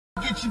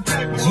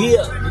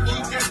Yeah,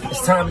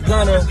 it's time to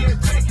gunna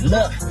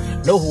look.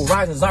 Know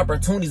horizons,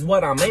 opportunities,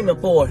 what I'm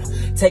aiming for.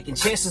 Taking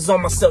chances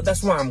on myself,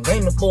 that's what I'm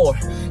aiming for.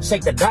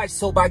 Shake the dice,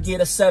 hope I get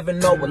a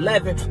 7 or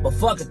 11. But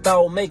fuck it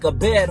though, make a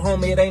bet,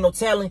 homie, it ain't no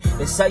telling.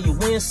 They say you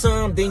win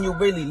some, then you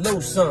really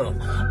lose some.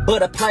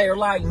 But a player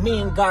like me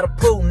ain't gotta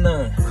prove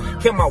none.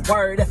 Keep my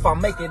word, if I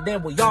make it,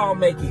 then we all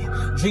make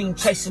it. Dream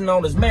chasing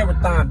on this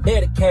marathon,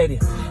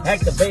 dedicated.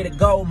 Activated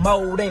gold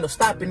mode, ain't no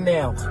stopping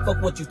now.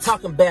 Fuck what you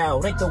talking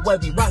about, ain't the way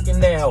we rocking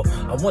now.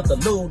 I want the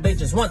loot, they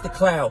just want the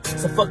cloud.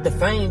 So fuck the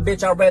fame,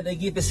 bitch, I'd rather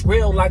get this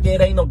real like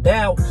it ain't no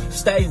doubt.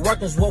 Stay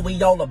working's what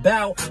we all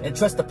about. And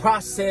trust the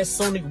process,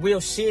 soon the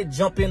real shit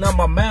jumping on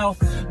my mouth.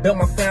 Built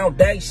my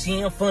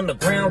foundation from the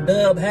ground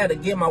up. Had to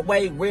get my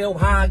weight real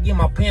high, get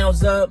my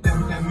pounds up. You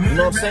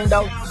know what I'm saying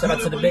though? Shout out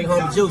to the big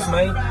homie Guce,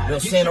 man. Real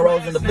Santa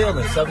Rose in the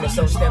building. Something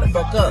stand the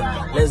fuck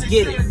up. Let's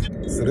get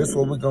it. So this is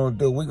what we're gonna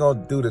do. We're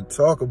gonna do the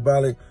Talk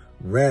About It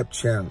rap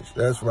challenge.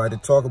 That's right, the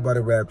Talk About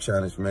It rap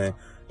challenge, man.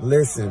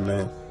 Listen,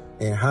 man.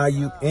 And how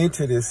you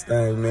enter this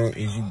thing, man,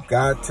 is you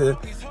got to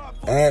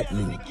at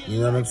me. You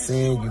know what I'm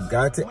saying? You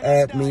got to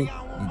at me.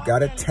 You got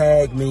to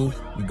tag me.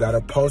 You got to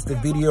post a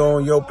video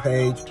on your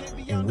page.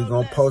 And we're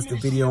going to post a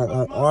video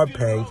on our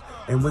page.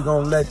 And we're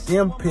going to let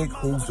them pick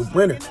who's the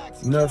winner.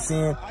 You know what I'm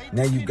saying?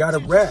 Now you got to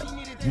rap.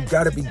 You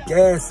got to be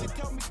gassing.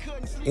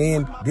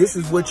 And this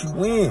is what you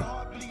win.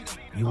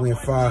 You win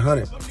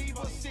 500.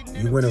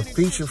 You win a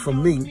feature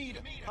from me.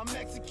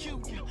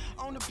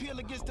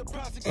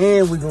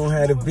 And we're going to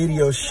have a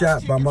video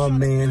shot by my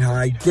man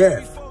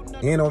Hidef.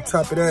 And on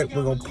top of that,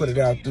 we're going to put it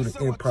out through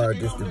the Empire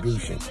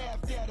Distribution.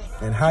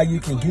 And how you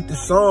can get the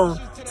song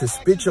to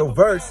spit your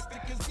verse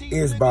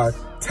is by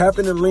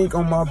tapping the link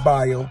on my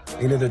bio,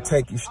 and it'll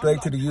take you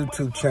straight to the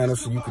YouTube channel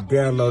so you can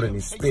download it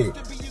and spit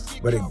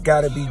it. But it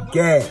got to be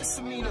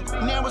gas.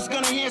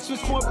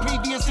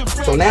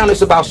 So now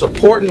it's about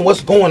supporting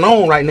what's going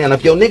on right now. And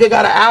if your nigga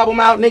got an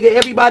album out, nigga,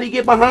 everybody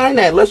get behind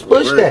that. Let's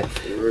push that.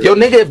 Yo,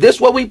 nigga, if this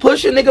what we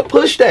pushing, nigga,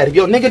 push that. If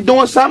your nigga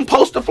doing something,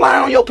 post a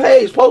flyer on your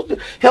page. Post it.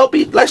 Help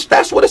it.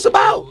 That's what it's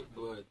about.